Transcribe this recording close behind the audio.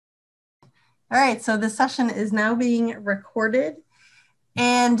All right, so this session is now being recorded.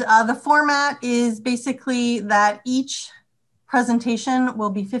 And the format is basically that each presentation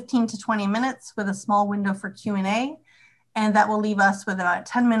will be 15 to 20 minutes with a small window for Q&A. And that will leave us with about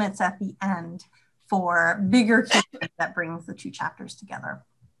 10 minutes at the end for bigger Q&A that brings the two chapters together.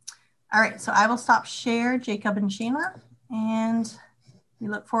 All right, so I will stop share, Jacob and Shanna, and we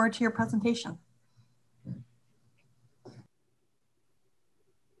look forward to your presentation.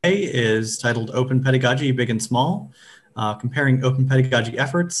 Is titled Open Pedagogy Big and Small, comparing open pedagogy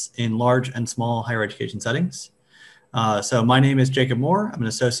efforts in large and small higher education settings. So my name is Jacob Moore. I'm an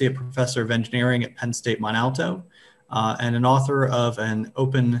associate professor of engineering at Penn State Mont Alto and an author of an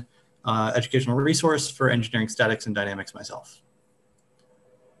open educational resource for engineering statics and dynamics myself.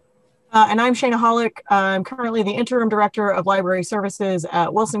 And I'm Shanna Hollich. I'm currently the interim director of library services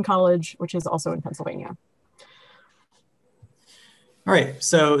at Wilson College, which is also in Pennsylvania. All right,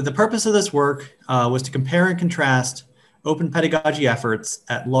 so the purpose of this work was to compare and contrast open pedagogy efforts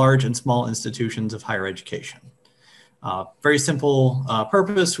at large and small institutions of higher education. Very simple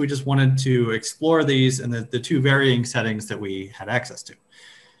purpose. We just wanted to explore these and the two varying settings that we had access to.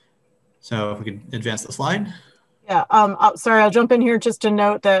 So if we could advance the slide. Yeah, sorry, I'll jump in here just to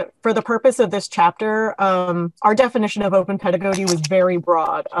note that for the purpose of this chapter, our definition of open pedagogy was very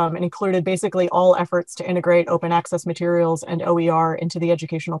broad and included basically all efforts to integrate open access materials and OER into the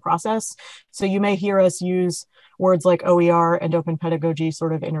educational process. So you may hear us use words like OER and open pedagogy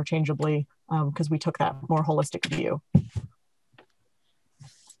sort of interchangeably because we took that more holistic view.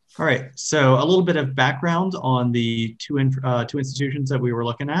 All right, so a little bit of background on the two institutions that we were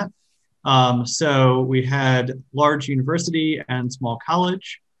looking at. So we had large university and small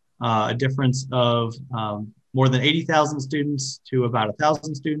college, a difference of more than 80,000 students to about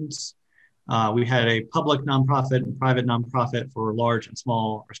 1,000 students. We had a public nonprofit and private nonprofit for large and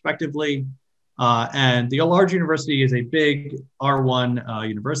small respectively. And the large university is a big R1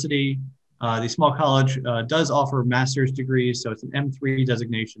 university. The small college does offer master's degrees, so it's an M3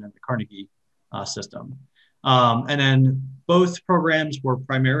 designation in the Carnegie system. And then both programs were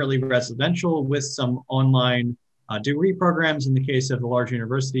primarily residential with some online degree programs in the case of the large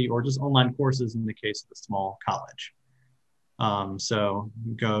university, or just online courses in the case of the small college. So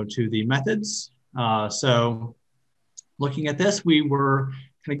go to the methods. So looking at this, we were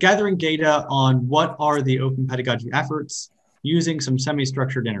kind of gathering data on what are the open pedagogy efforts using some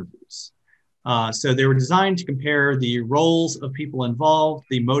semi-structured interviews. So they were designed to compare the roles of people involved,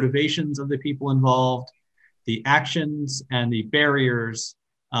 the motivations of the people involved, the actions and the barriers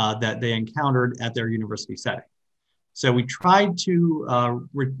that they encountered at their university setting. So we tried to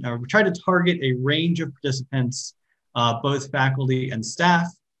target a range of participants, both faculty and staff.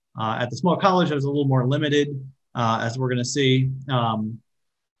 At the small college, it was a little more limited, as we're going to see.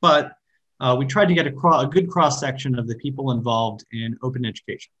 But we tried to get a good cross-section of the people involved in open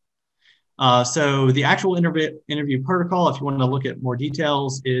education. So the actual interview protocol, if you want to look at more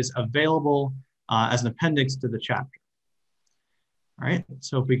details, is available as an appendix to the chapter. All right,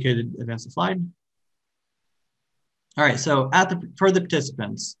 so if we could advance the slide. All right, so for the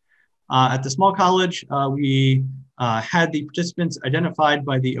participants, at the small college, we had the participants identified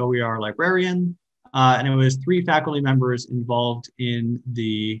by the OER librarian, and it was 3 faculty members involved in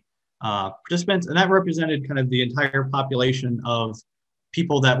the participants, and that represented kind of the entire population of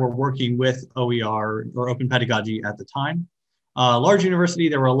people that were working with OER or open pedagogy at the time. Large university,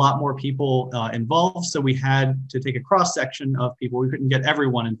 there were a lot more people involved, so we had to take a cross-section of people. We couldn't get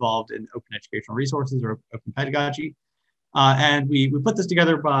everyone involved in open educational resources or open pedagogy. And we put this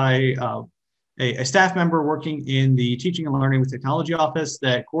together by a staff member working in the Teaching and Learning with Technology office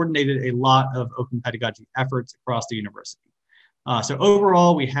that coordinated a lot of open pedagogy efforts across the university. So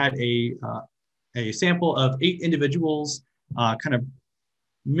overall, we had a sample of 8 individuals kind of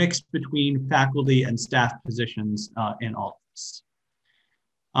mixed between faculty and staff positions in all.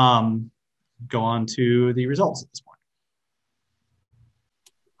 Go on to the results at this point.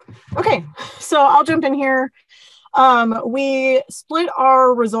 Okay, so I'll jump in here. We split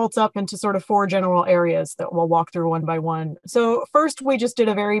our results up into sort of 4 general areas that we'll walk through one by one. So first, we just did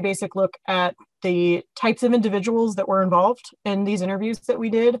a very basic look at the types of individuals that were involved in these interviews that we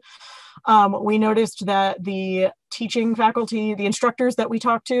did. We noticed that the teaching faculty, the instructors that we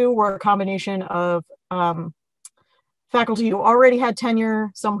talked to, were a combination of faculty who already had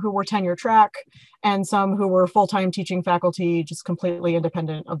tenure, some who were tenure track, and some who were full-time teaching faculty, just completely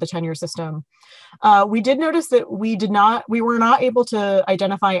independent of the tenure system. We did notice that we were not able to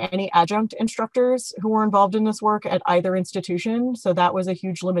identify any adjunct instructors who were involved in this work at either institution, so that was a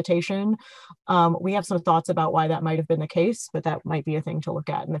huge limitation. We have some thoughts about why that might have been the case, but that might be a thing to look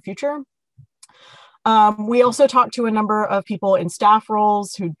at in the future. We also talked to a number of people in staff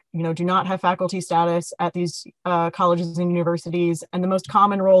roles who, do not have faculty status at these colleges and universities. And the most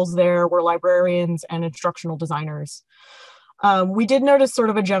common roles there were librarians and instructional designers. We did notice sort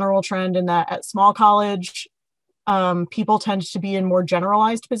of a general trend in that at small college, people tend to be in more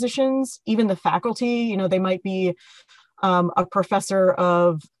generalized positions. Even the faculty, they might be a professor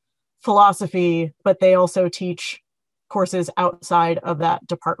of philosophy, but they also teach courses outside of that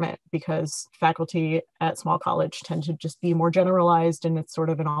department because faculty at small college tend to just be more generalized and it's sort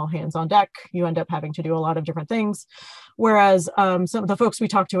of an all hands on deck. You end up having to do a lot of different things. Whereas some of the folks we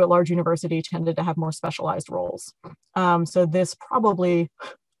talked to at large university tended to have more specialized roles. So this probably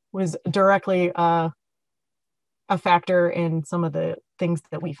was directly a factor in some of the things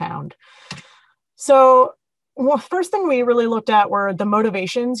that we found. So first thing we really looked at were the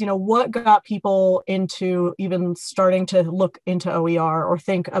motivations, what got people into even starting to look into OER or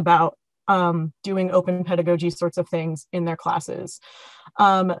think about doing open pedagogy sorts of things in their classes.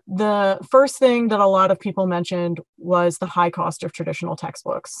 The first thing that a lot of people mentioned was the high cost of traditional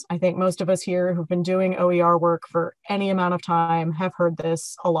textbooks. I think most of us here who've been doing OER work for any amount of time have heard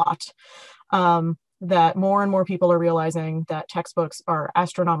this a lot. That more and more people are realizing that textbooks are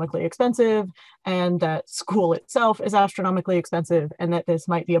astronomically expensive and that school itself is astronomically expensive and that this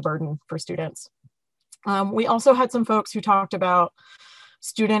might be a burden for students. We also had some folks who talked about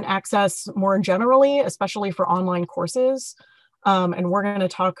student access more generally, especially for online courses. And we're going to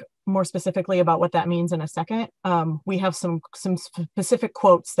talk more specifically about what that means in a second. We have some specific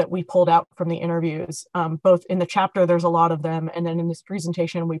quotes that we pulled out from the interviews, both in the chapter, there's a lot of them. And then in this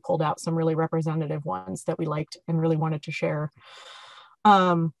presentation, we pulled out some really representative ones that we liked and really wanted to share.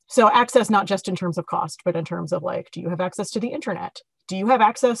 So access, not just in terms of cost, but in terms of do you have access to the internet? Do you have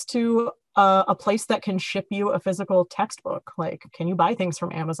access to a place that can ship you a physical textbook? Can you buy things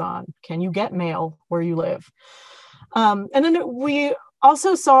from Amazon? Can you get mail where you live? And then we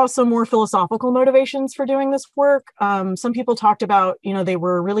also saw some more philosophical motivations for doing this work. Some people talked about, they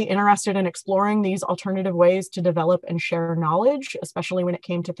were really interested in exploring these alternative ways to develop and share knowledge, especially when it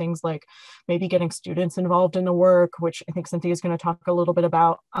came to things like maybe getting students involved in the work, which I think Cynthia is going to talk a little bit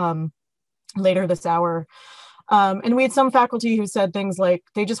about later this hour. And we had some faculty who said things like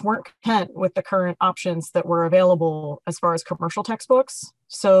they just weren't content with the current options that were available as far as commercial textbooks.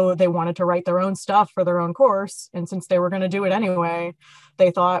 So they wanted to write their own stuff for their own course. And since they were going to do it anyway, they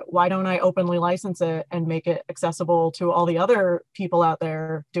thought, why don't I openly license it and make it accessible to all the other people out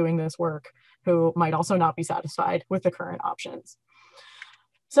there doing this work who might also not be satisfied with the current options.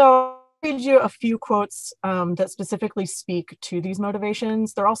 So read you a few quotes that specifically speak to these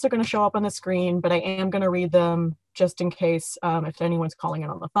motivations. They're also going to show up on the screen, but I am going to read them just in case if anyone's calling in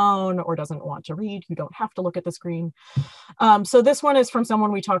on the phone or doesn't want to read, you don't have to look at the screen. So this one is from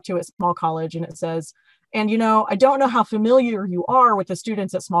someone we talked to at Small College, and it says, and I don't know how familiar you are with the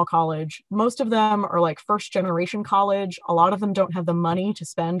students at Small College. Most of them are first generation college. A lot of them don't have the money to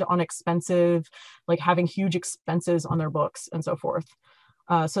spend on expensive, having huge expenses on their books and so forth.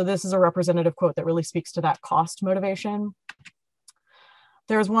 So this is a representative quote that really speaks to that cost motivation.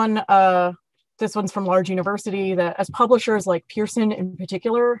 There's one, this one's from large university, that as publishers like Pearson in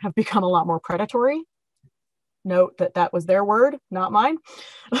particular have become a lot more predatory. Note that that was their word, not mine,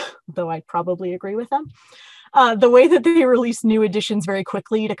 though I probably agree with them. The way that they release new editions very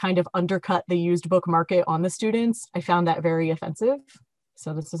quickly to kind of undercut the used book market on the students, I found that very offensive.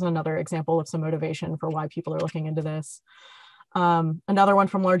 So this is another example of some motivation for why people are looking into this. Another one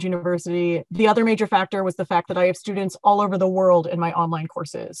from large university. The other major factor was the fact that I have students all over the world in my online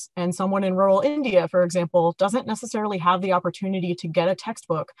courses. And someone in rural India, for example, doesn't necessarily have the opportunity to get a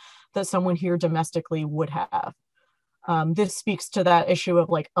textbook that someone here domestically would have. This speaks to that issue of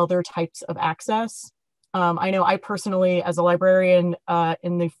other types of access. I know I personally, as a librarian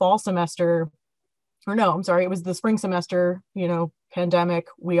in the fall semester, or no, I'm sorry, it was the spring semester, pandemic,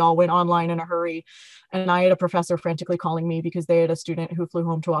 we all went online in a hurry. And I had a professor frantically calling me because they had a student who flew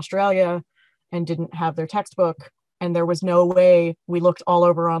home to Australia and didn't have their textbook. And there was no way, we looked all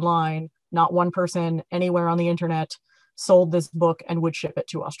over online, not one person anywhere on the internet sold this book and would ship it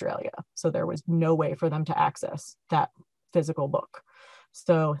to Australia. So there was no way for them to access that physical book.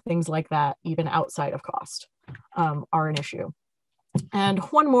 So things like that, even outside of cost, are an issue. And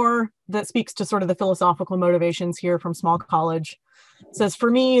one more that speaks to sort of the philosophical motivations here from Small College. It says,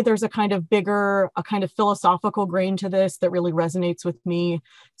 for me, there's a kind of philosophical grain to this that really resonates with me.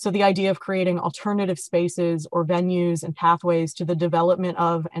 So the idea of creating alternative spaces or venues and pathways to the development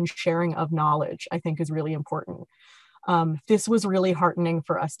of and sharing of knowledge, I think is really important. This was really heartening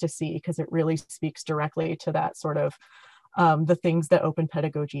for us to see because it really speaks directly to that sort of the things that open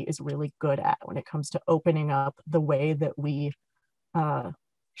pedagogy is really good at when it comes to opening up the way that we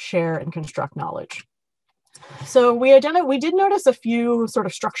share and construct knowledge. So we did notice a few sort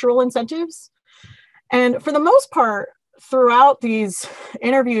of structural incentives. And for the most part, throughout these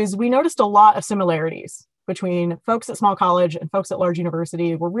interviews, we noticed a lot of similarities between folks at small college and folks at large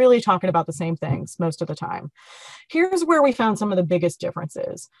university. We're really talking about the same things most of the time. Here's where we found some of the biggest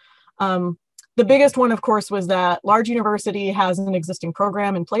differences. The biggest one, of course, was that large university has an existing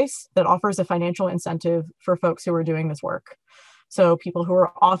program in place that offers a financial incentive for folks who are doing this work. So people who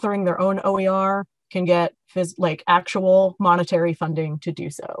are authoring their own OER can get actual monetary funding to do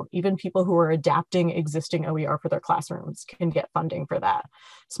so. Even people who are adapting existing OER for their classrooms can get funding for that.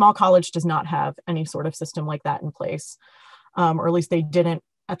 Small college does not have any sort of system like that in place, or at least they didn't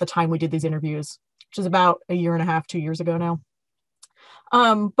at the time we did these interviews, which is about 1.5 years, 2 years ago now.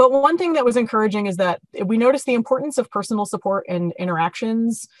 But one thing that was encouraging is that we noticed the importance of personal support and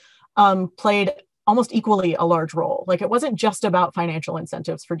interactions played almost equally a large role. Like, it wasn't just about financial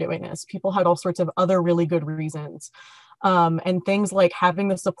incentives for doing this. People had all sorts of other really good reasons. And things like having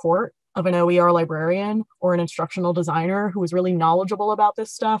the support of an OER librarian or an instructional designer who was really knowledgeable about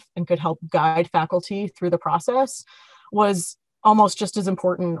this stuff and could help guide faculty through the process was almost just as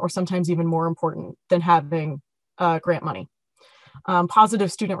important, or sometimes even more important, than having grant money.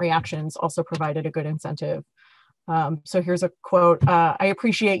 Positive student reactions also provided a good incentive. So here's a quote. I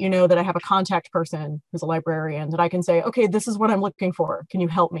appreciate, that I have a contact person who's a librarian that I can say, okay, this is what I'm looking for. Can you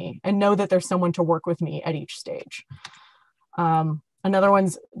help me? And know that there's someone to work with me at each stage. Another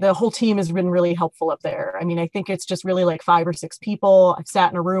one's, the whole team has been really helpful up there. I mean, I think it's just really like 5 or 6 people. I've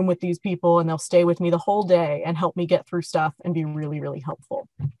sat in a room with these people and they'll stay with me the whole day and help me get through stuff and be really, really helpful.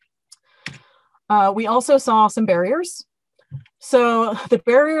 We also saw some barriers. So the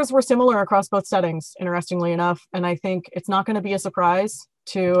barriers were similar across both settings, interestingly enough, and I think it's not going to be a surprise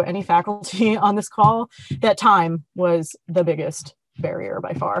to any faculty on this call that time was the biggest barrier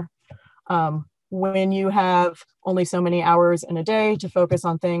by far. When you have only so many hours in a day to focus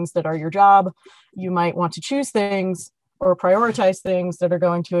on things that are your job, you might want to choose things or prioritize things that are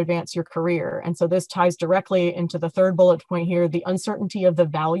going to advance your career. And so this ties directly into the third bullet point here, the uncertainty of the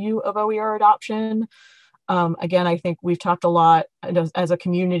value of OER adoption. Again, I think we've talked a lot as a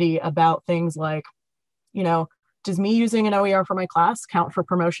community about things like, does me using an OER for my class count for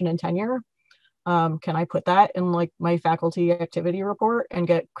promotion and tenure? Can I put that in like my faculty activity report and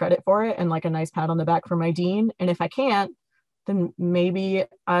get credit for it and like a nice pat on the back from my dean? And if I can't, then maybe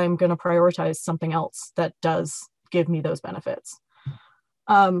I'm going to prioritize something else that does give me those benefits.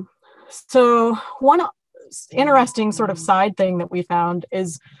 So one interesting sort of side thing that we found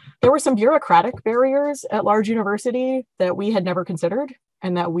is there were some bureaucratic barriers at large university that we had never considered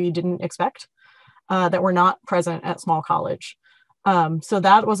and that we didn't expect that were not present at small college. So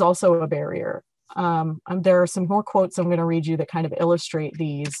that was also a barrier. There are some more quotes I'm going to read you that kind of illustrate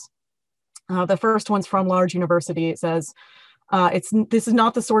these. The first one's from large university. It says, this is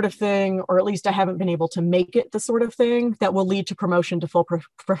not the sort of thing, or at least I haven't been able to make it the sort of thing that will lead to promotion to full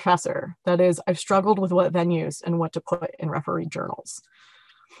professor. That is, I've struggled with what venues and what to put in refereed journals.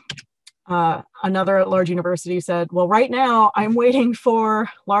 Another at large university said, well, right now I'm waiting for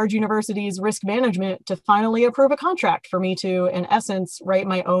large university's risk management to finally approve a contract for me to, in essence, write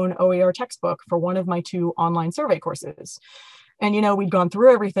my own OER textbook for one of my 2 online survey courses. And, we'd gone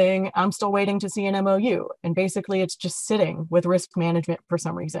through everything. I'm still waiting to see an MOU. And basically it's just sitting with risk management for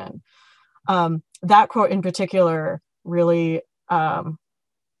some reason. That quote in particular really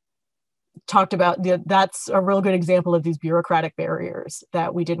talked about, that's a real good example of these bureaucratic barriers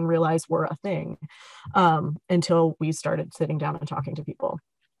that we didn't realize were a thing until we started sitting down and talking to people.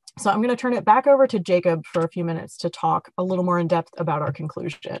 So I'm going to turn it back over to Jacob for a few minutes to talk a little more in depth about our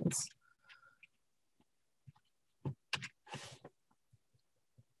conclusions.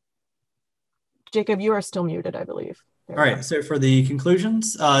 Jacob, you are still muted, I believe. All right, so for the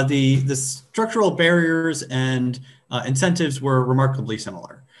conclusions, the structural barriers and incentives were remarkably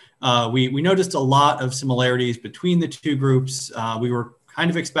similar. We noticed a lot of similarities between the 2 groups. We were kind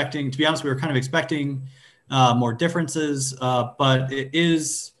of expecting, to be honest, more differences, but it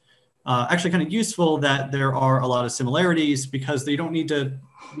is actually kind of useful that there are a lot of similarities because they don't need to,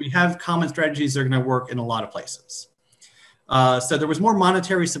 we have common strategies that are going to work in a lot of places. So there was more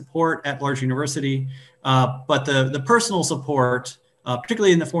monetary support at large university, but the personal support,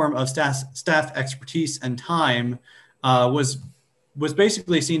 particularly in the form of staff expertise and time, was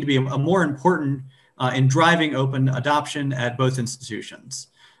basically seen to be a more important in driving open adoption at both institutions.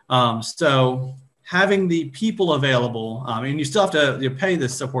 So having the people available, and you still have to pay the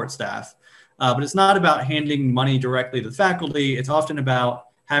support staff, But it's not about handing money directly to the faculty. It's often about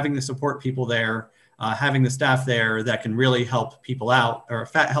having the support people there, having the staff there that can really help people out or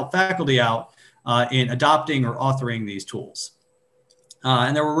help faculty out in adopting or authoring these tools.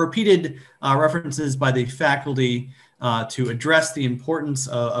 And there were repeated references by the faculty to address the importance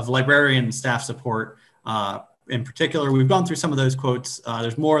of librarian and staff support. In particular, we've gone through some of those quotes.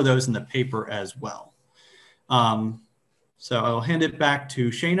 There's more of those in the paper as well. So I'll hand it back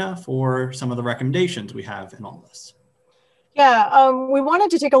to Shanna for some of the recommendations we have in all this. Yeah, we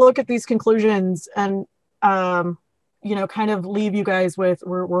wanted to take a look at these conclusions and, you know, kind of leave you guys with,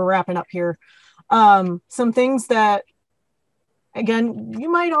 we're wrapping up here. Some things that, again,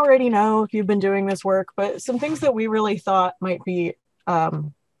 you might already know if you've been doing this work, but some things that we really thought might be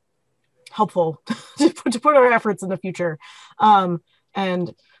helpful to put our efforts in the future.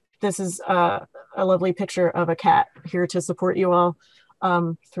 And this is a lovely picture of a cat here to support you all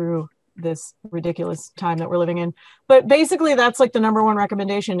through this ridiculous time that we're living in. But basically, that's like the number one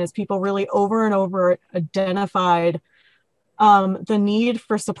recommendation is people really over and over identified the need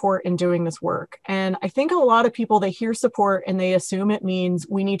for support in doing this work. And I think a lot of people, they hear support and they assume it means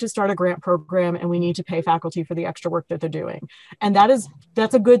we need to start a grant program and we need to pay faculty for the extra work that they're doing. And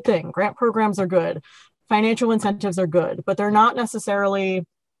that's a good thing. Grant programs are good. Financial incentives are good, but they're not necessarily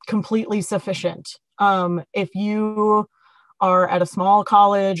completely sufficient. If you are at a small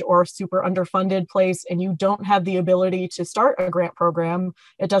college or super underfunded place and you don't have the ability to start a grant program,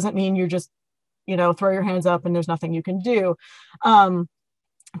 it doesn't mean you just, you know, throw your hands up and there's nothing you can do.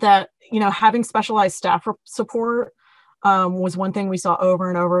 That, you know, having specialized staff support was one thing we saw over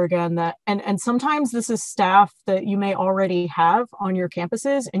and over again, that, and sometimes this is staff that you may already have on your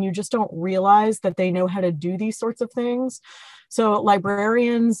campuses and you just don't realize that they know how to do these sorts of things. So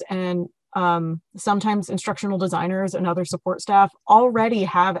librarians and sometimes instructional designers and other support staff already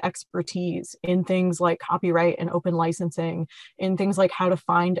have expertise in things like copyright and open licensing, in things like how to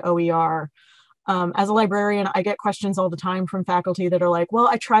find OER. As a librarian, I get questions all the time from faculty that are like, well,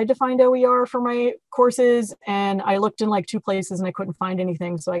 I tried to find OER for my courses and I looked in like 2 places and I couldn't find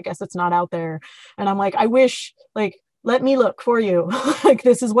anything. So I guess it's not out there. And I'm like, I wish, like, let me look for you. Like,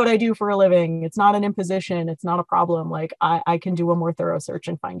 this is what I do for a living. It's not an imposition. It's not a problem. Like, I can do a more thorough search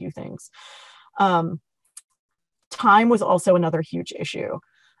and find you things. Time was also another huge issue.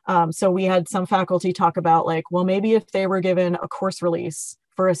 So we had some faculty talk about like, well, maybe if they were given a course release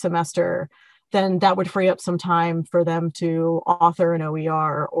for a semester, then that would free up some time for them to author an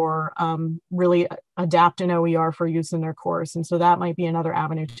OER or really adapt an OER for use in their course. And so that might be another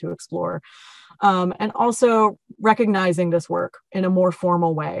avenue to explore. And also recognizing this work in a more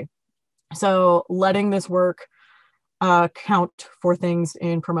formal way. So letting this work count for things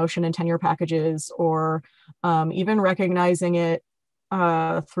in promotion and tenure packages, or even recognizing it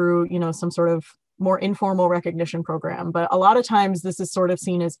through, you know, some sort of more informal recognition program. But a lot of times this is sort of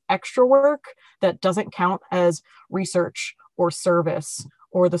seen as extra work that doesn't count as research or service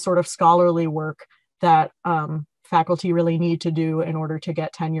or the sort of scholarly work that faculty really need to do in order to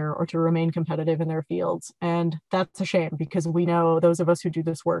get tenure or to remain competitive in their fields. And that's a shame, because we know, those of us who do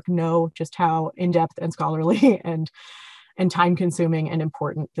this work know just how in-depth and scholarly and time-consuming and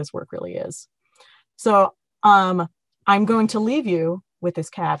important this work really is. So I'm going to leave you with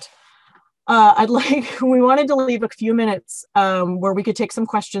this cat. We wanted to leave a few minutes where we could take some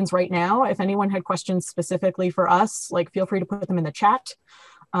questions right now. If anyone had questions specifically for us, like, feel free to put them in the chat.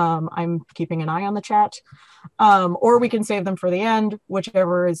 I'm keeping an eye on the chat, or we can save them for the end,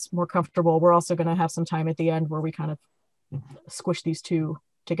 whichever is more comfortable. We're also going to have some time at the end where we kind of squish these two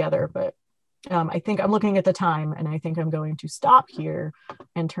together, but I think I'm looking at the time and I think I'm going to stop here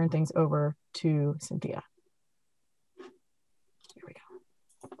and turn things over to Cynthia. Here we go.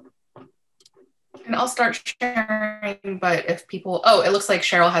 And I'll start sharing, but if people, oh, it looks like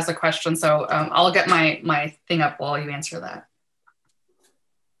Cheryl has a question. So I'll get my thing up while you answer that.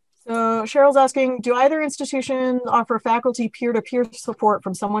 So Cheryl's asking, do either institution offer faculty peer-to-peer support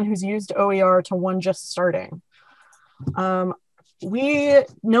from someone who's used OER to one just starting? It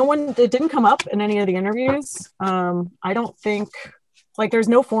didn't come up in any of the interviews. I don't think, like, there's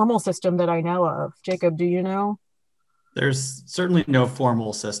no formal system that I know of. Jacob, do you know? There's certainly no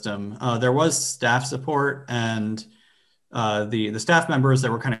formal system. There was staff support, and the staff members that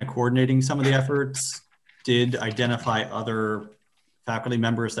were kind of coordinating some of the efforts did identify other faculty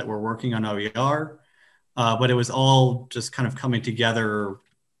members that were working on OER, but it was all just kind of coming together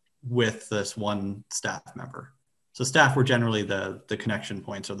with this one staff member. So staff were generally the connection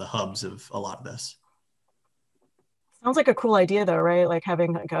points or the hubs of a lot of this. Sounds like a cool idea though, right? Like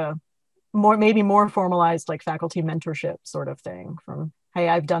having like a maybe more formalized, like faculty mentorship sort of thing from, hey,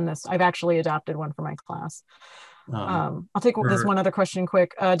 I've done this. I've actually adopted one for my class. I'll take this one other question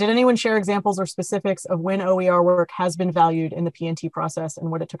quick. Did anyone share examples or specifics of when OER work has been valued in the P&T process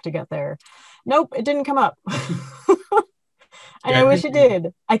and what it took to get there? Nope, it didn't come up. And I wish it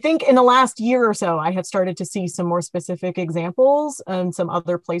did. I think in the last year or so, I have started to see some more specific examples and some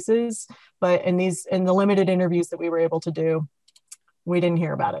other places, but in the limited interviews that we were able to do, we didn't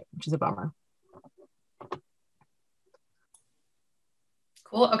hear about it, which is a bummer.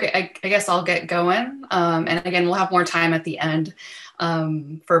 Cool. Okay, I guess I'll get going. And again, we'll have more time at the end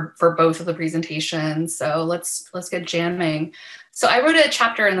for both of the presentations. So let's get jamming. So I wrote a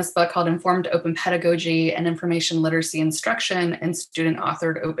chapter in this book called Informed Open Pedagogy and Information Literacy Instruction in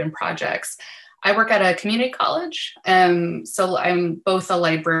Student-Authored Open Projects. I work at a community college, so I'm both a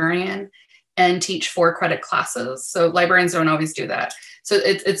librarian and teach 4 credit classes. So librarians don't always do that. So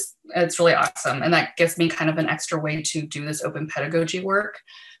it's really awesome. And that gives me kind of an extra way to do this open pedagogy work.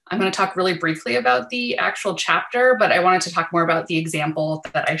 I'm going to talk really briefly about the actual chapter, but I wanted to talk more about the example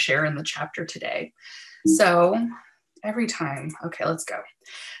that I share in the chapter today. So every time, okay, let's go.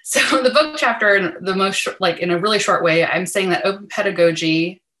 So the book chapter, in a really short way, I'm saying that open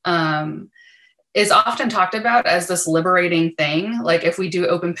pedagogy is often talked about as this liberating thing. Like if we do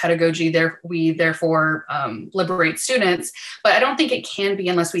open pedagogy, we therefore liberate students, but I don't think it can be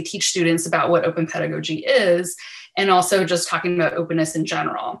unless we teach students about what open pedagogy is, and also just talking about openness in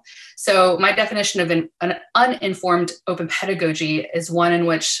general. So my definition of an uninformed open pedagogy is one in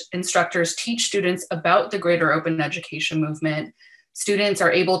which instructors teach students about the greater open education movement. Students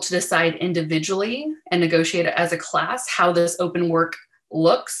are able to decide individually and negotiate as a class how this open work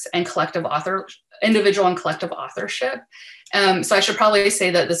looks and individual and collective authorship. So I should probably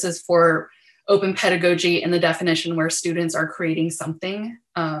say that this is for open pedagogy in the definition where students are creating something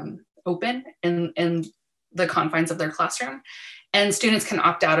open in the confines of their classroom, and students can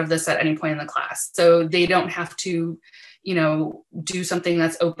opt out of this at any point in the class. So they don't have to, do something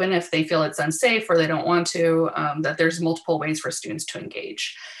that's open if they feel it's unsafe or they don't want to, that there's multiple ways for students to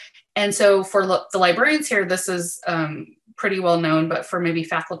engage. And so for the librarians here, this is pretty well known, but for maybe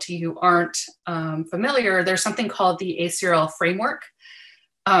faculty who aren't familiar, there's something called the ACRL framework.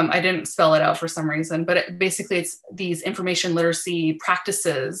 I didn't spell it out for some reason, but basically it's these information literacy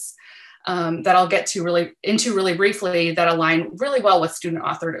practices that I'll get to into really briefly that align really well with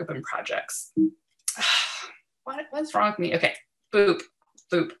student-authored open projects. What's wrong with me? Okay, boop.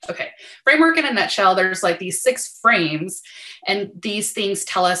 Okay, framework in a nutshell, there's like these 6 frames, and these things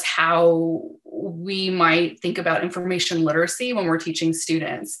tell us how we might think about information literacy when we're teaching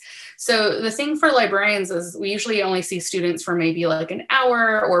students. So the thing for librarians is we usually only see students for maybe like an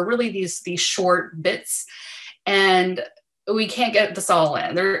hour or really these short bits, and we can't get this all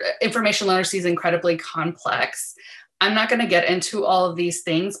in. Information literacy is incredibly complex. I'm not going to get into all of these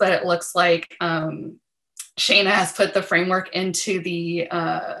things, but it looks like Shanna has put the framework into the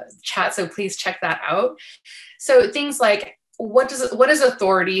chat, so please check that out. So things like, what is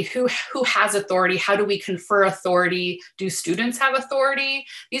authority? Who has authority? How do we confer authority? Do students have authority?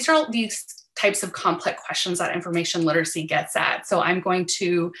 These are all these types of complex questions that information literacy gets at. So I'm going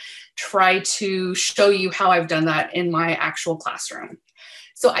to try to show you how I've done that in my actual classroom.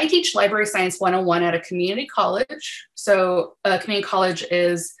 So I teach Library Science 101 at a community college. So a community college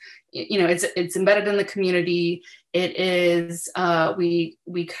is, it's embedded in the community. It is, we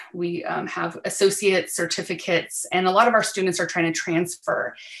have associate certificates, and a lot of our students are trying to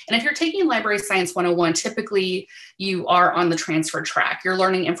transfer. And if you're taking Library Science 101, typically you are on the transfer track. You're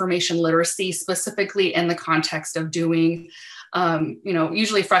learning information literacy specifically in the context of doing,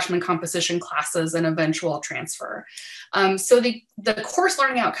 usually freshman composition classes and eventual transfer. So the course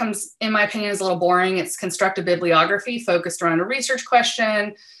learning outcomes, in my opinion, is a little boring. It's construct a bibliography focused around a research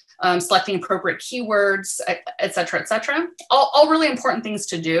question, selecting appropriate keywords, et cetera, all really important things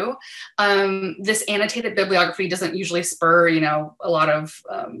to do. This annotated bibliography doesn't usually spur, a lot of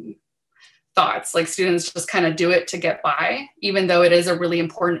thoughts. Like students just kind of do it to get by, even though it is a really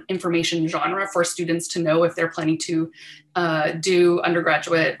important information genre for students to know if they're planning to do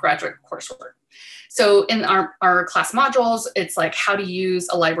undergraduate, graduate coursework. So in our class modules, it's like how to use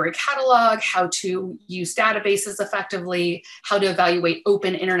a library catalog, how to use databases effectively, how to evaluate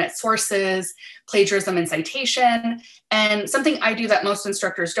open internet sources, plagiarism and citation. And something I do that most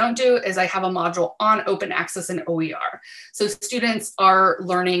instructors don't do is I have a module on open access and OER. So students are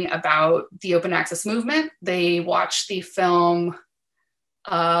learning about the open access movement. They watch the film,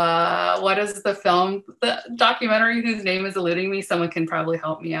 what is the film? The documentary whose name is eluding me. Someone can probably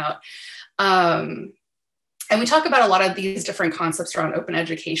help me out. And we talk about a lot of these different concepts around open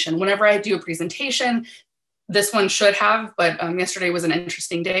education. Whenever I do a presentation, this one should have, but yesterday was an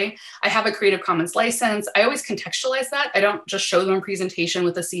interesting day. I have a Creative Commons license. I always contextualize that. I don't just show them a presentation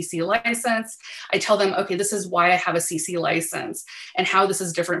with a CC license. I tell them, okay, this is why I have a CC license and how this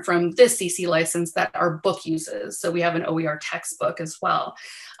is different from this CC license that our book uses. So we have an OER textbook as well.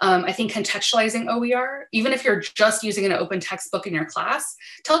 I think contextualizing OER, even if you're just using an open textbook in your class,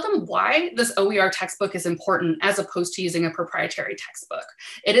 tell them why this OER textbook is important as opposed to using a proprietary textbook.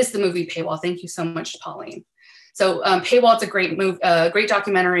 It is the movie Paywall. Thank you so much, Pauline. So Paywall, it's a great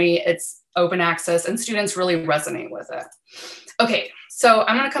documentary. It's open access and students really resonate with it. Okay, so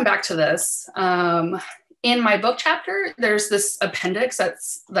I'm gonna come back to this. In my book chapter, there's this appendix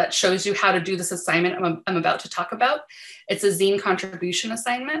that shows you how to do this assignment I'm about to talk about. It's a zine contribution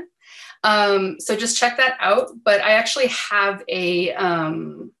assignment. So just check that out. But I actually have a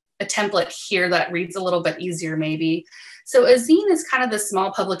template here that reads a little bit easier maybe. So a zine is kind of this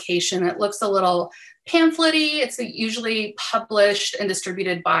small publication. It looks a little pamphlet-y. It's usually published and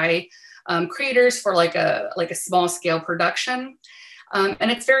distributed by creators for like a small scale production. And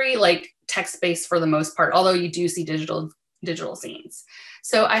it's very like text-based for the most part, although you do see digital zines.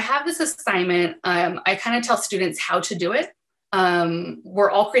 So I have this assignment. I kind of tell students how to do it. We're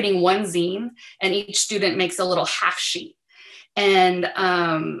all creating one zine and each student makes a little half sheet. And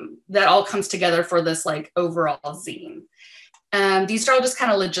that all comes together for this like overall zine. These are all just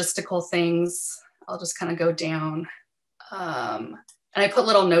kind of logistical things. I'll just kind of go down. And I put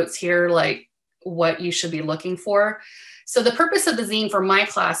little notes here, like what you should be looking for. So the purpose of the zine for my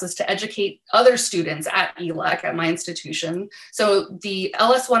class is to educate other students at ELEC, at my institution. So the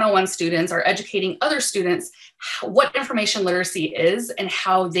LS 101 students are educating other students what information literacy is and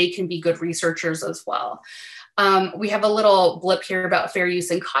how they can be good researchers as well. We have a little blip here about fair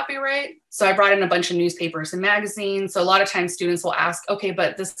use and copyright. So I brought in a bunch of newspapers and magazines. So a lot of times students will ask, okay,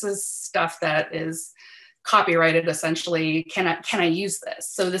 but this is stuff that is copyrighted essentially. Can I use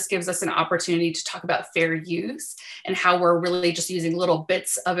this? So this gives us an opportunity to talk about fair use and how we're really just using little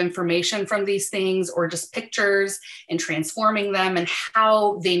bits of information from these things or just pictures and transforming them and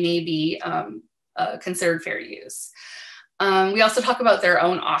how they may be considered fair use. We also talk about their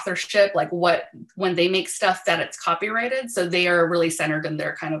own authorship, like when they make stuff that it's copyrighted. So they are really centered in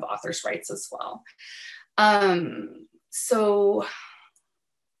their kind of author's rights as well.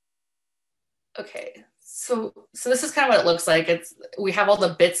 Okay. So this is kind of what it looks like. We have all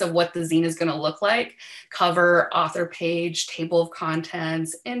the bits of what the zine is going to look like: cover, author page, table of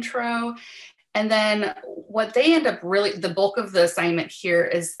contents, intro. And then what they end up really, the bulk of the assignment here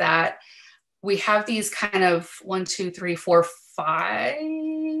is that we have these kind of 1, 2, 3, 4, 5.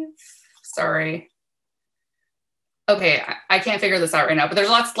 Sorry. Okay, I can't figure this out right now, but there's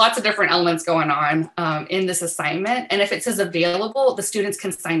lots of different elements going on in this assignment. And if it says available, the students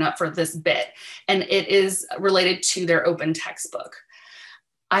can sign up for this bit, and it is related to their open textbook.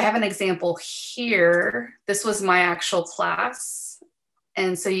 I have an example here. This was my actual class.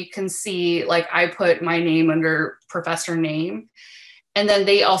 And so you can see, like, I put my name under professor name. And then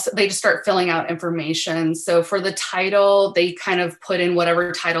they just start filling out information. So for the title, they kind of put in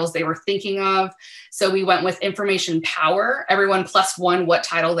whatever titles they were thinking of. So we went with information power, everyone +1 what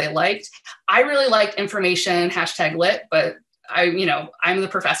title they liked. I really liked information #lit, but I'm the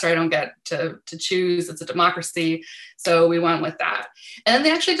professor, I don't get to choose, it's a democracy. So we went with that. And then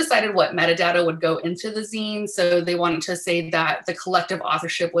they actually decided what metadata would go into the zine. So they wanted to say that the collective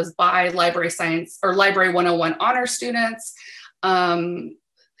authorship was by library science or library 101 honor students.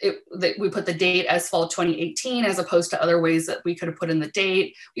 We put the date as fall 2018 as opposed to other ways that we could have put in the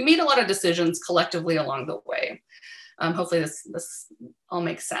date. We made a lot of decisions collectively along the way. Hopefully this all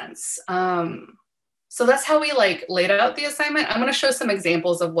makes sense. So that's how we laid out the assignment. I'm going to show some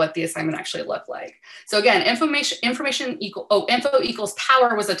examples of what the assignment actually looked like. So again, info equals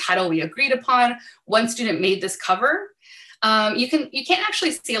power was a title we agreed upon. One student made this cover. You can't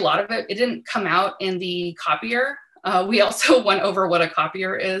actually see a lot of it. It didn't come out in the copier. We also went over what a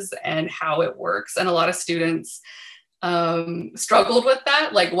copier is and how it works. And a lot of students struggled with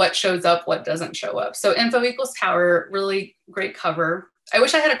that, like what shows up, what doesn't show up. So info equals power, really great cover. I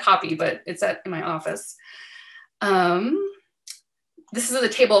wish I had a copy, but it's in my office. This is the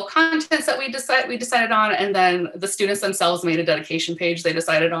table of contents that we decided on. And then the students themselves made a dedication page. They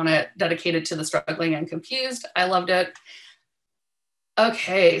decided on it, dedicated to the struggling and confused. I loved it.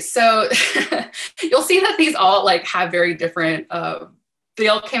 Okay, so you'll see that these all have very different, they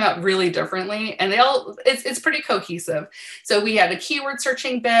all came out really differently, and it's pretty cohesive. So we had a keyword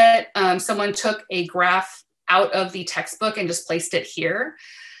searching bit. Someone took a graph out of the textbook and just placed it here.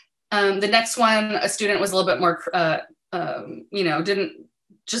 The next one, a student was a little bit more, didn't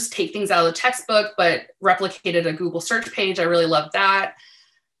just take things out of the textbook, but replicated a Google search page. I really loved that.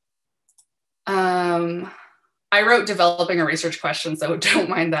 I wrote developing a research question, so don't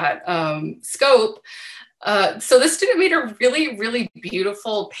mind that. Scope. So this student made a really, really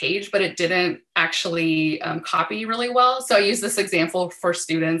beautiful page, but it didn't actually copy really well. So I use this example for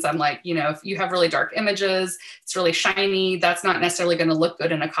students. I'm like, if you have really dark images, it's really shiny, that's not necessarily going to look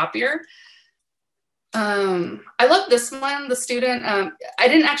good in a copier. I love this one, the student. I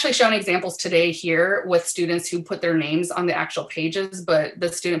didn't actually show any examples today here with students who put their names on the actual pages, but the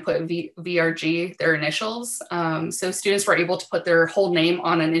student put VRG, their initials. So students were able to put their whole name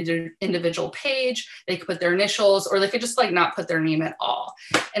on an individual page. They could put their initials, or they could just like not put their name at all.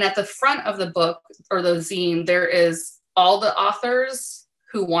 And at the front of the book or the zine, there is all the authors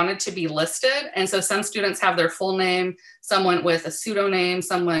who wanted to be listed. And so some students have their full name, some went with a pseudonym,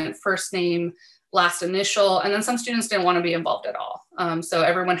 some went first name, last initial, and then some students didn't want to be involved at all. So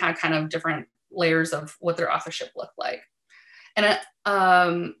everyone had kind of different layers of what their authorship looked like. And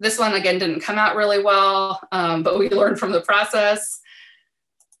this one, again, didn't come out really well, but we learned from the process.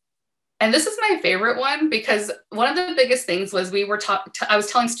 And this is my favorite one, because one of the biggest things was I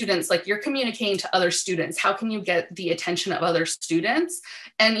was telling students, like, you're communicating to other students. How can you get the attention of other students?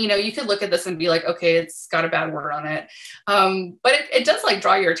 And, you could look at this and be like, okay, it's got a bad word on it. But it does like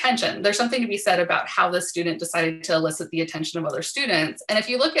draw your attention. There's something to be said about how the student decided to elicit the attention of other students. And if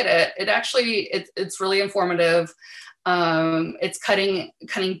you look at it, it's really informative. It's cutting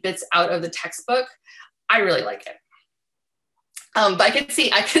bits out of the textbook. I really like it. But I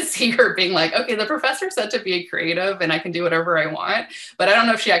could see her being like, okay, the professor said to be creative and I can do whatever I want, but I don't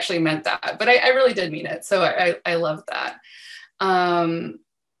know if she actually meant that, but I really did mean it. So I love that.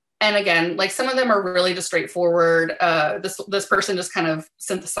 And again, like, some of them are really just straightforward. This person just kind of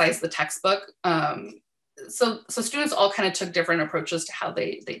synthesized the textbook. So students all kind of took different approaches to how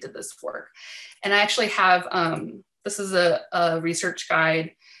they did this work. And I actually have, this is a research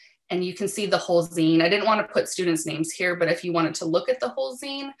guide, and you can see the whole zine. I didn't want to put students' names here, but if you wanted to look at the whole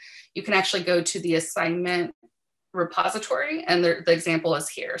zine, you can actually go to the assignment repository, and the example is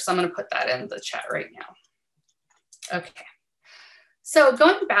here. So I'm going to put that in the chat right now. Okay. So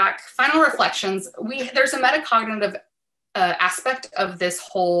going back, final reflections, there's a metacognitive aspect of this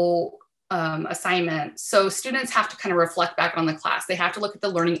whole assignment. So students have to kind of reflect back on the class. They have to look at the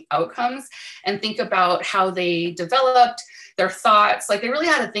learning outcomes and think about how they developed their thoughts. Like, they really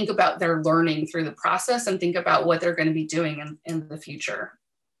had to think about their learning through the process and think about what they're going to be doing in the future.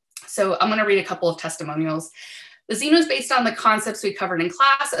 So I'm going to read a couple of testimonials. The zine was based on the concepts we covered in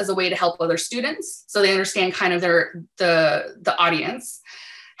class as a way to help other students, so they understand kind of the audience,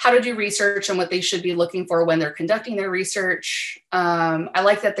 how to do research and what they should be looking for when they're conducting their research. I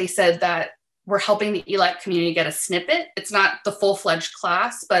like that they said that we're helping the ELAC community get a snippet. It's not the full-fledged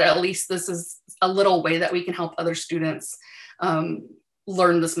class, but at least this is a little way that we can help other students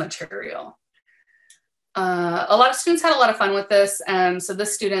learn this material. A lot of students had a lot of fun with this. So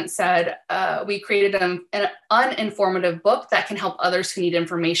this student said, we created an uninformative book that can help others who need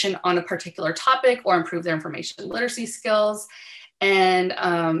information on a particular topic or improve their information literacy skills. And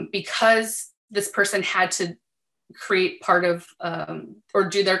because this person had to create part of or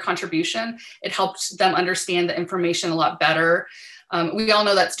do their contribution, it helped them understand the information a lot better. We all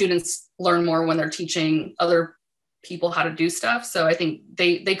know that students learn more when they're teaching other people how to do stuff. So I think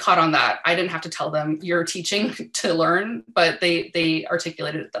they caught on that. I didn't have to tell them you're teaching to learn, but they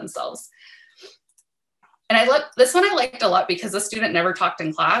articulated it themselves. And this one I liked a lot because the student never talked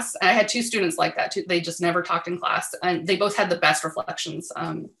in class. I had two students like that too. They just never talked in class, and they both had the best reflections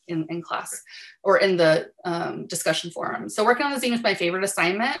in class or in the discussion forum. So working on the zine was my favorite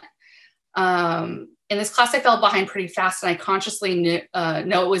assignment. In this class, I fell behind pretty fast, and I consciously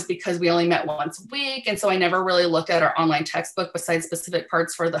know it was because we only met once a week. And so I never really looked at our online textbook besides specific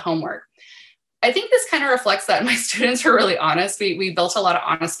parts for the homework. I think this kind of reflects that my students are really honest. We built a lot of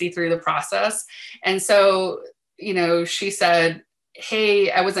honesty through the process. And so, she said, hey,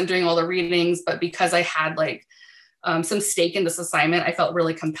 I wasn't doing all the readings, but because I had some stake in this assignment, I felt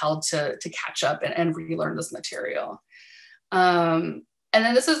really compelled to catch up and relearn this material. And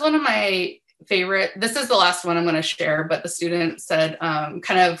then this is one of my favorite, this is the last one I'm going to share, but the student said,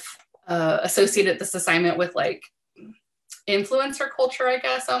 associated this assignment with influencer culture, I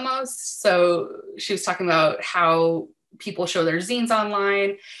guess, almost. So she was talking about how people show their zines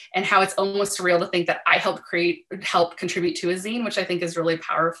online and how it's almost surreal to think that I help contribute to a zine, which I think is really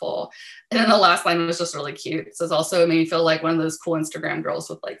powerful. And then the last line was just really cute. It says, also, it made me feel like one of those cool Instagram girls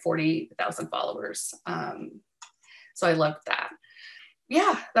with 40,000 followers. So I loved that.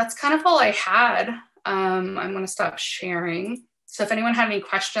 yeah, that's kind of all I had. I'm going to stop sharing. So if anyone had any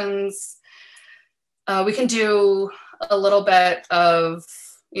questions, we can do a little bit of,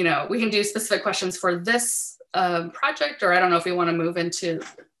 we can do specific questions for this project, or I don't know if we want to move into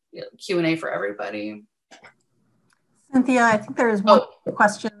Q&A for everybody. Cynthia, I think there is one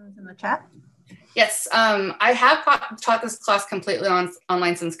question in the chat. Yes, I have taught this class completely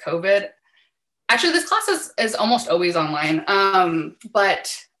online since COVID. Actually, this class is almost always online,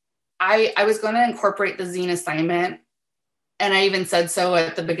 but I was going to incorporate the zine assignment, and I even said so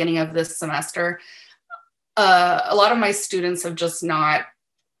at the beginning of this semester. A lot of my students have just not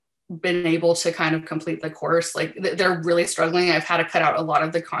been able to kind of complete the course. Like, they're really struggling. I've had to cut out a lot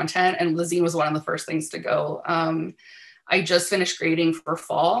of the content, and the zine was one of the first things to go. I just finished grading for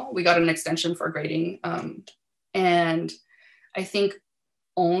fall. We got an extension for grading. And I think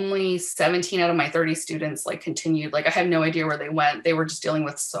only 17 out of my 30 students continued. I have no idea where they went. They were just dealing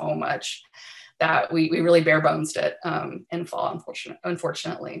with so much that we really bare bonesed it in fall,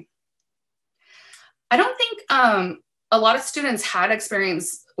 unfortunately. I don't think a lot of students had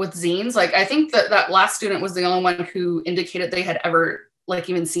experience with zines. I think that last student was the only one who indicated they had ever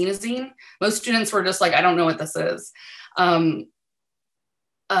even seen a zine. Most students were just I don't know what this is. So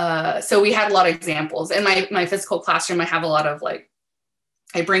we had a lot of examples. In my physical classroom, I have a lot of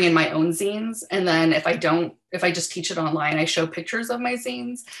I bring in my own zines. And then if I just teach it online, I show pictures of my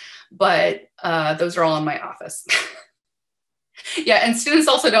zines, but those are all in my office. Yeah, and students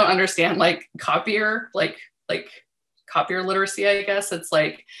also don't understand copier, copier literacy, I guess. It's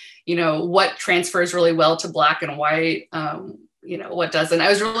what transfers really well to black and white, what doesn't. I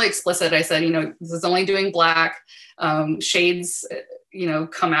was really explicit. I said, this is only doing black. Shades,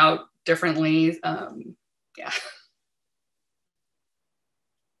 come out differently. Yeah.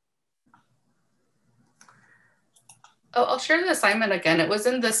 Oh, I'll share the assignment again. It was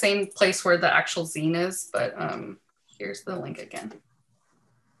in the same place where the actual zine is, but here's the link again.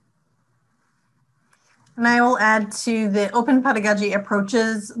 And I will add to the Open Pedagogy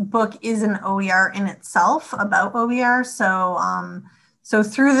Approaches book is an OER in itself about OER. So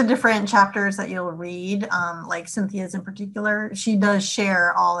through the different chapters that you'll read, like Cynthia's in particular, she does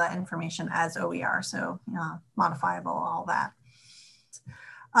share all that information as OER. So modifiable, all that.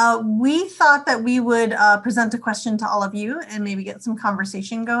 We thought that we would present a question to all of you and maybe get some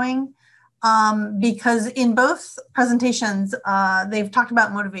conversation going because in both presentations, they've talked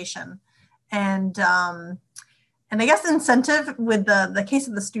about motivation and I guess incentive with the case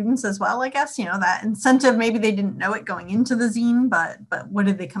of the students as well, I guess, that incentive, maybe they didn't know it going into the zine, but what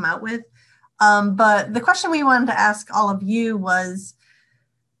did they come out with? But the question we wanted to ask all of you was,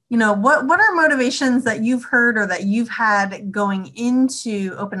 what are motivations that you've heard or that you've had going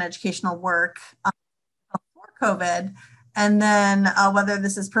into open educational work before COVID? And then whether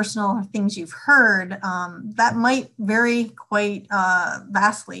this is personal things you've heard, that might vary quite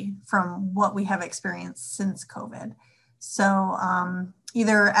vastly from what we have experienced since COVID. So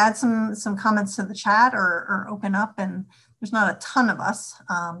either add some comments to the chat or open up, and there's not a ton of us,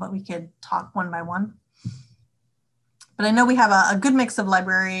 but we could talk one by one. But I know we have a good mix of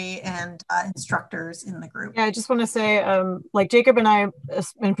library and instructors in the group. Yeah, I just want to say, Jacob and I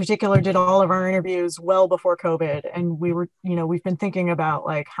in particular did all of our interviews well before COVID. And we were, we've been thinking about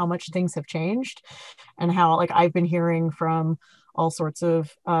how much things have changed and how I've been hearing from all sorts of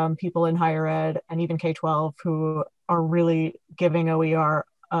people in higher ed and even K-12 who are really giving OER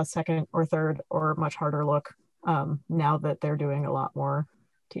a second or third or much harder look now that they're doing a lot more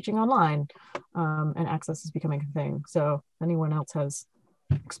teaching online and access is becoming a thing. So if anyone else has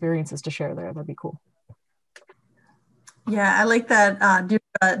experiences to share there, that'd be cool. Yeah, I like that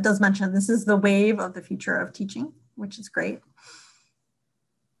Deirdre does mention this is the wave of the future of teaching, which is great.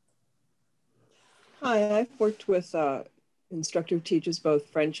 Hi, I've worked with instructor who teaches both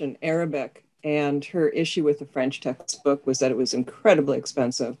French and Arabic, and her issue with the French textbook was that it was incredibly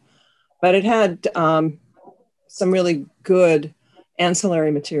expensive, but it had some really good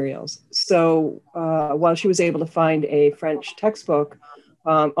ancillary materials. So while she was able to find a French textbook,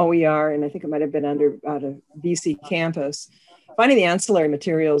 OER, and I think it might have been out of BC campus, finding the ancillary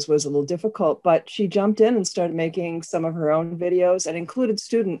materials was a little difficult, but she jumped in and started making some of her own videos and included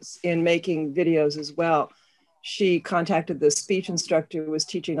students in making videos as well. She contacted the speech instructor who was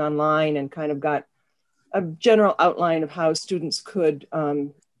teaching online and kind of got a general outline of how students could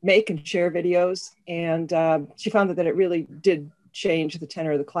make and share videos. And she found that it really did change the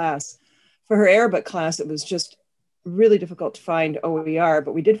tenor of the class. For her Arabic class, it was just really difficult to find OER,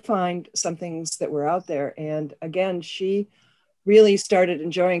 but we did find some things that were out there. And again, she really started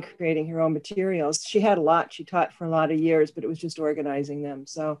enjoying creating her own materials. She had a lot, she taught for a lot of years, but it was just organizing them.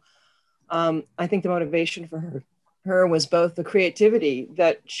 So I think the motivation for her was both the creativity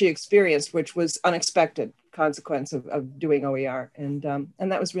that she experienced, which was unexpected consequence of doing OER. And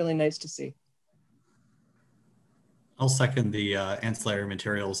that was really nice to see. I'll second the ancillary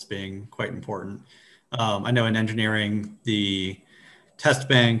materials being quite important. I know in engineering, the test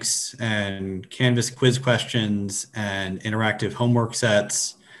banks and Canvas quiz questions and interactive homework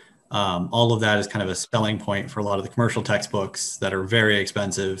sets, all of that is kind of a selling point for a lot of the commercial textbooks that are very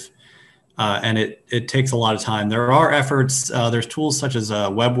expensive. And it takes a lot of time. There are efforts, there's tools such as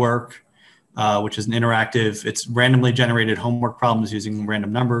WebWork, which is an interactive, it's randomly generated homework problems using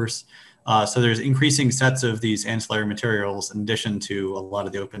random numbers. So there's increasing sets of these ancillary materials in addition to a lot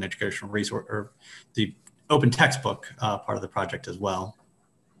of the open educational resource or the open textbook part of the project as well.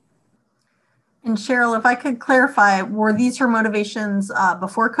 And Cheryl, if I could clarify, were these her motivations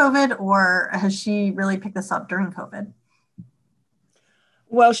before COVID, or has she really picked this up during COVID?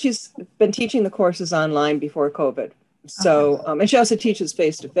 Well, she's been teaching the courses online before COVID. So, and she also teaches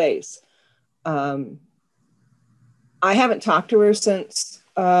face-to-face. I haven't talked to her since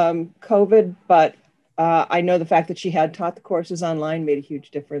COVID, but I know the fact that she had taught the courses online made a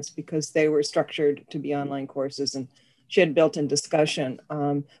huge difference because they were structured to be online courses and she had built-in discussion.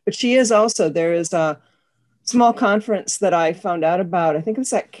 But she is also, there is a small conference that I found out about, I think it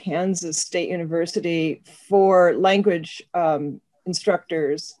was at Kansas State University for language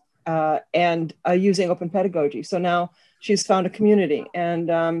instructors and using open pedagogy. So now she's found a community.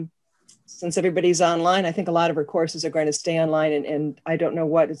 And since everybody's online, I think a lot of her courses are going to stay online, and I don't know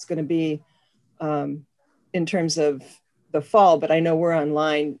what it's going to be in terms of the fall, but I know we're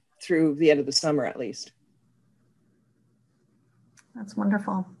online through the end of the summer at least. That's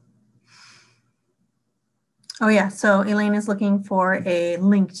wonderful. Oh yeah, so Elaine is looking for a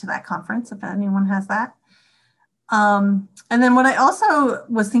link to that conference if anyone has that. And then what I also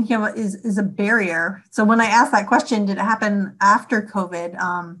was thinking about is a barrier. So when I asked that question, did it happen after COVID?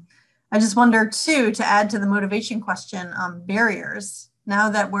 I just wonder too, to add to the motivation question, barriers. Now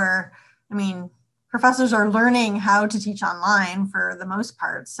that professors are learning how to teach online for the most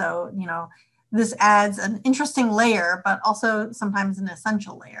part. So, this adds an interesting layer, but also sometimes an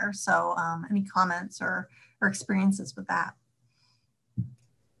essential layer. So any comments or experiences with that?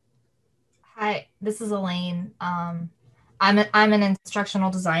 Hi, this is Elaine. I'm an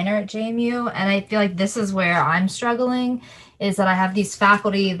instructional designer at JMU, and I feel like this is where I'm struggling, is that I have these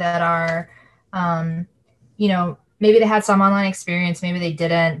faculty that are, maybe they had some online experience, maybe they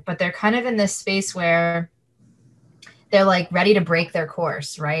didn't, but they're kind of in this space where they're like ready to break their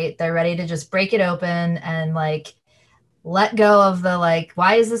course, right? They're ready to just break it open and like let go of the like,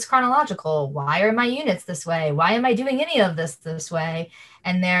 why is this chronological? Why are my units this way? Why am I doing any of this way?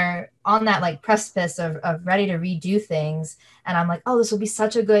 And they're on that like precipice of ready to redo things. And I'm like, oh, this will be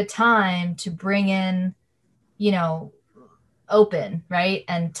such a good time to bring in, open, right?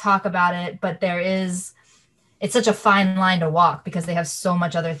 And talk about it. But it's such a fine line to walk because they have so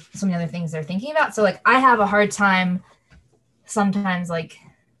many other things they're thinking about. So like, I have a hard time sometimes like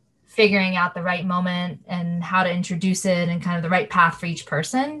figuring out the right moment and how to introduce it and kind of the right path for each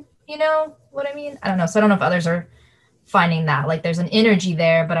person. You know what I mean? I don't know. So I don't know if others are finding that. Like there's an energy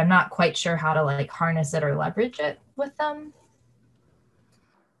there, but I'm not quite sure how to like harness it or leverage it with them.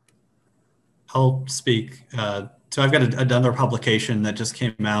 I'll speak. So I've got another publication that just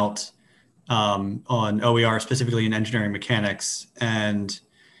came out on OER, specifically in engineering mechanics. And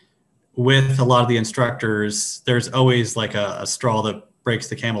with a lot of the instructors, there's always like a straw that breaks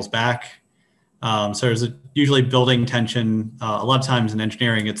the camel's back. So there's usually building tension. A lot of times in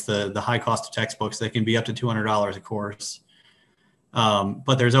engineering, it's the high cost of textbooks. They can be up to $200 a course.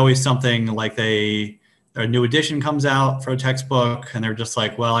 But there's always something like a new edition comes out for a textbook and they're just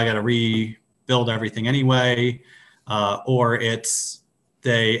like, well, I got to rebuild everything anyway. Or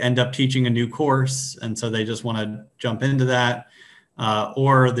they end up teaching a new course. And so they just want to jump into that.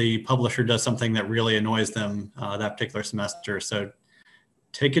 Or the publisher does something that really annoys them that particular semester. So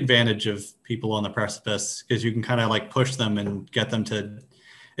take advantage of people on the precipice because you can kind of like push them and get them to,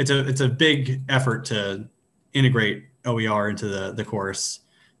 it's a big effort to integrate OER into the course.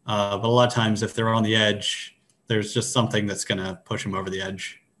 But a lot of times if they're on the edge, there's just something that's going to push them over the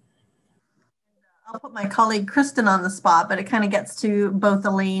edge. I'll put my colleague Kristen on the spot, but it kind of gets to both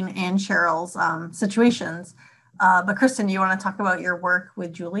Elaine and Cheryl's situations. But Kristen, do you want to talk about your work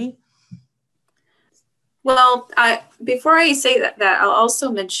with Julie? Well, before I say that, I'll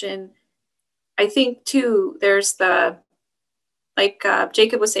also mention, I think too, there's like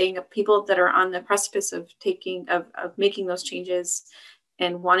Jacob was saying, of people that are on the precipice of making those changes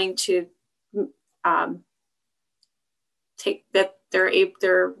and wanting to take that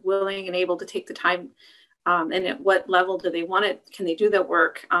they're willing and able to take the time, and at what level do they want it? Can they do the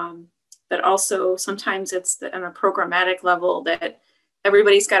work? But also sometimes it's on a programmatic level that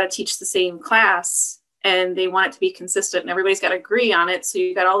everybody's got to teach the same class and they want it to be consistent and everybody's got to agree on it. So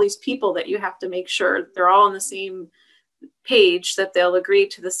you've got all these people that you have to make sure they're all on the same page, that they'll agree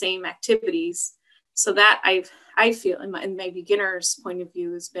to the same activities. So that I feel in my beginner's point of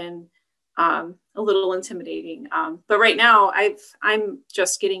view has been a little intimidating. But right now I'm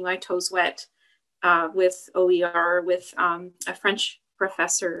just getting my toes wet with OER, with a French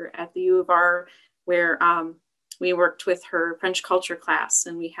professor at the U of R, where we worked with her French culture class,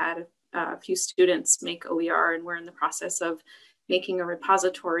 and we had a few students make OER, and we're in the process of making a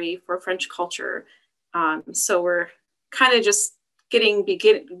repository for French culture. So we're kind of just getting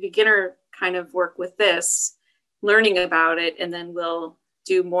beginner kind of work with this, learning about it, and then we'll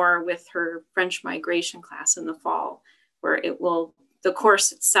do more with her French migration class in the fall, where the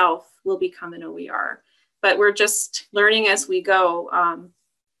course itself will become an OER. But we're just learning as we go.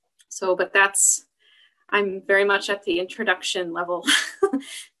 But I'm very much at the introduction level.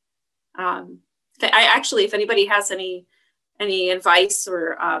 If anybody has any advice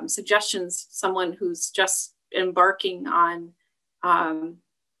or suggestions, someone who's just embarking on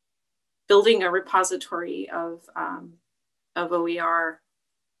building a repository of OER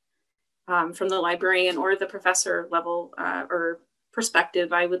from the librarian or the professor level or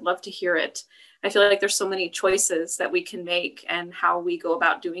perspective, I would love to hear it. I feel like there's so many choices that we can make and how we go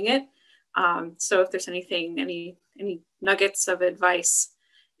about doing it. So if there's any nuggets of advice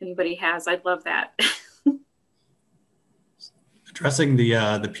anybody has, I'd love that. Addressing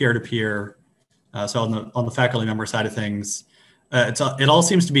the peer-to-peer, so on the faculty member side of things, it all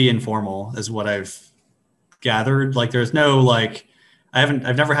seems to be informal, is what I've gathered. Like there's no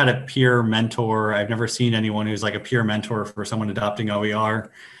I've never had a peer mentor. I've never seen anyone who's like a peer mentor for someone adopting OER.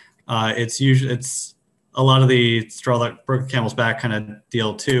 It's a lot of the straw that broke the camel's back kind of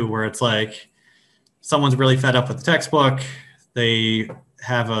deal too, where it's like someone's really fed up with the textbook. They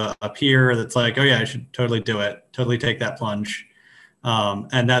have a peer that's like, oh yeah, I should totally do it, totally take that plunge.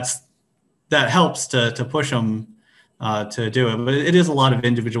 And that helps to push them to do it. But it is a lot of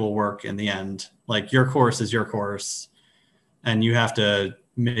individual work in the end. Like your course is your course, and you have to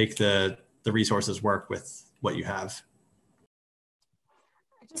make the resources work with what you have.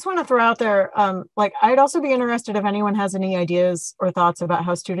 I just want to throw out there, I'd also be interested if anyone has any ideas or thoughts about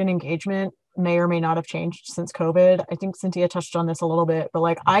how student engagement may or may not have changed since COVID. I think Cynthia touched on this a little bit,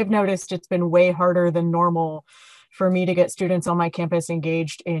 but I've noticed it's been way harder than normal for me to get students on my campus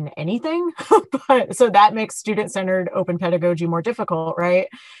engaged in anything. So that makes student-centered open pedagogy more difficult, right?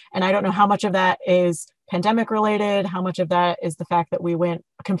 And I don't know how much of that is pandemic related, how much of that is the fact that we went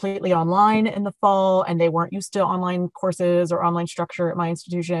completely online in the fall and they weren't used to online courses or online structure at my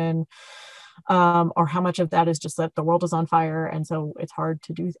institution, or how much of that is just that the world is on fire and so it's hard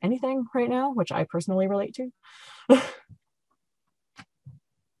to do anything right now, which I personally relate to.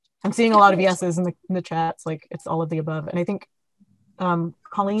 I'm seeing a lot of yeses in the chats, like it's all of the above. And I think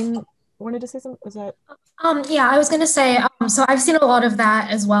Colleen wanted to say something, was that? Yeah, I was going to say, so I've seen a lot of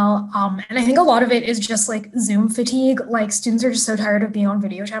that as well. And I think a lot of it is just like Zoom fatigue. Like students are just so tired of being on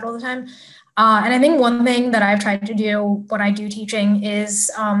video chat all the time. And I think one thing that I've tried to do when I do teaching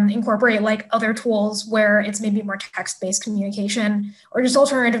is incorporate like other tools where it's maybe more text-based communication or just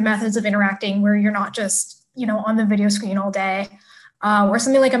alternative methods of interacting where you're not just, on the video screen all day. Or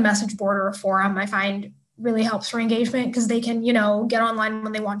something like a message board or a forum, I find really helps for engagement because they can, get online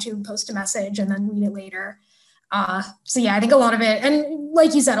when they want to, post a message and then read it later. So yeah, I think a lot of it, and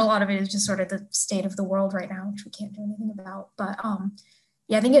like you said, a lot of it is just sort of the state of the world right now, which we can't do anything about. But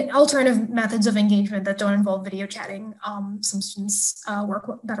yeah, I think alternative methods of engagement that don't involve video chatting, some students work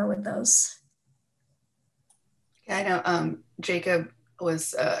better with those. Yeah, I know Jacob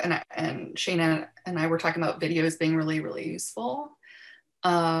was, and Shanna and I were talking about videos being really, really useful.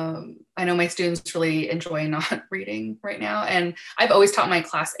 I know my students really enjoy not reading right now. And I've always taught my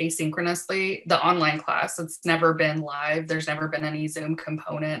class asynchronously, the online class. It's never been live. There's never been any Zoom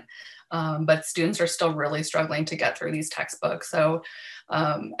component. But students are still really struggling to get through these textbooks. So,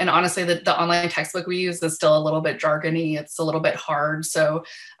 and honestly, the online textbook we use is still a little bit jargony. It's a little bit hard. So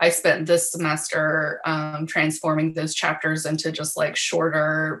I spent this semester transforming those chapters into just like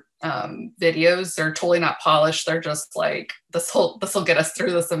shorter videos. They're totally not polished. They're just like, this will get us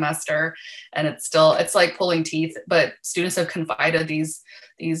through the semester. summer, and it's like pulling teeth, but students have confided these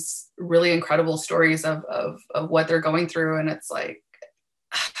really incredible stories of what they're going through. And it's like,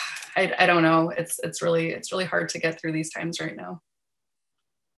 I don't know. It's really hard to get through these times right now.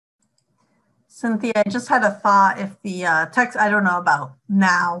 Cynthia, I just had a thought. If the text, I don't know about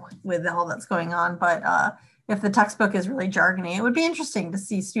now with all that's going on, but if the textbook is really jargony, it would be interesting to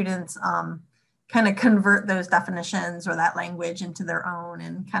see students kind of convert those definitions or that language into their own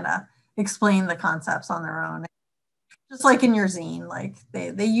and kind of explain the concepts on their own. Just like in your zine, like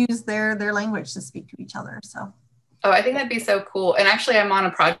they use their language to speak to each other. So. Oh, I think that'd be so cool. And actually I'm on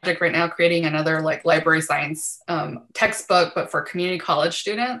a project right now creating another like library science textbook, but for community college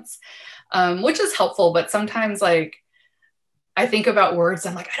students, which is helpful. But sometimes like I think about words,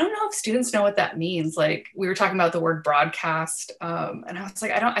 I'm like, I don't know if students know what that means. Like we were talking about the word broadcast, and I was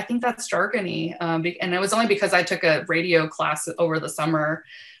like, I think that's jargony. And it was only because I took a radio class over the summer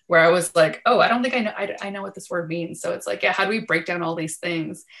where I was like, oh, I don't think I know what this word means. So it's like, yeah, how do we break down all these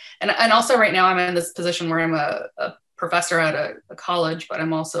things? And also right now I'm in this position where I'm a professor at a college, but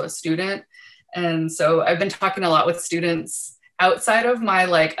I'm also a student. And so I've been talking a lot with students outside of my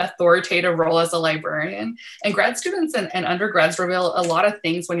like authoritative role as a librarian, and grad students and undergrads reveal a lot of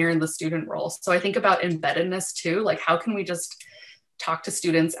things when you're in the student role. So I think about embeddedness too, like how can we just talk to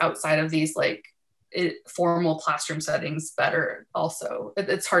students outside of these like formal classroom settings better also.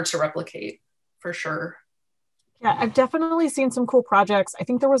 It's hard to replicate for sure. Yeah, I've definitely seen some cool projects. I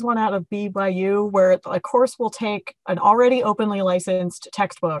think there was one out of BYU where a course will take an already openly licensed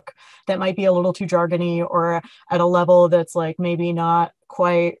textbook that might be a little too jargony or at a level that's like maybe not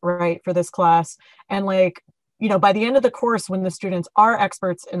quite right for this class. And like, you know, by the end of the course, when the students are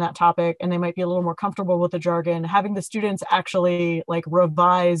experts in that topic and they might be a little more comfortable with the jargon, having the students actually like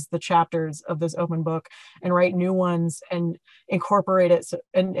revise the chapters of this open book and write new ones and incorporate it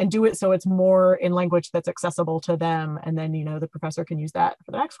and do it so it's more in language that's accessible to them. And then, you know, the professor can use that for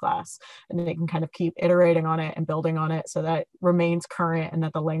the next class and they can kind of keep iterating on it and building on it so that it remains current and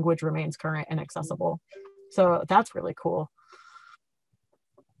that the language remains current and accessible. So that's really cool.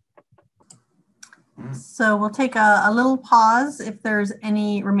 So we'll take a little pause if there's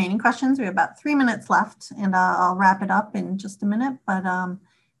any remaining questions. We have about 3 minutes left and I'll wrap it up in just a minute, but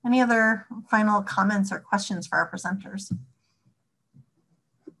any other final comments or questions for our presenters?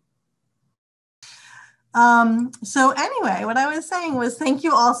 So anyway, what I was saying was thank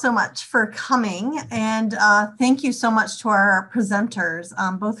you all so much for coming, and thank you so much to our presenters,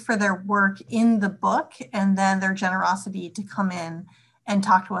 both for their work in the book and then their generosity to come in and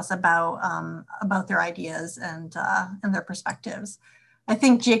talk to us about their ideas and their perspectives. I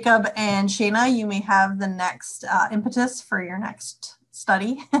think Jacob and Shanna, you may have the next impetus for your next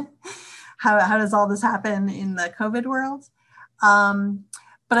study. How does all this happen in the COVID world?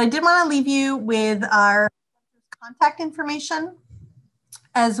 But I did want to leave you with our contact information,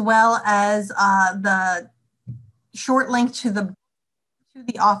 as well as the short link to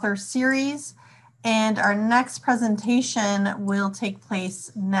the author series. And our next presentation will take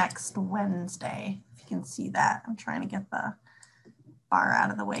place next Wednesday. If you can see that, I'm trying to get the bar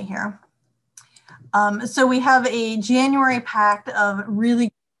out of the way here. So we have a January pact of really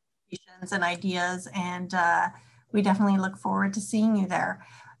good presentations and ideas, and we definitely look forward to seeing you there.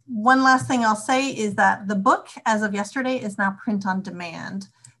 One last thing I'll say is that the book, as of yesterday, is now print on demand.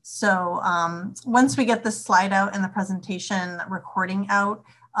 So once we get this slide out and the presentation recording out,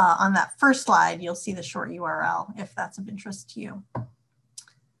 on that first slide, you'll see the short URL if that's of interest to you.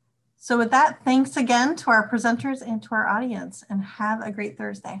 So with that, thanks again to our presenters and to our audience, and have a great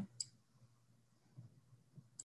Thursday.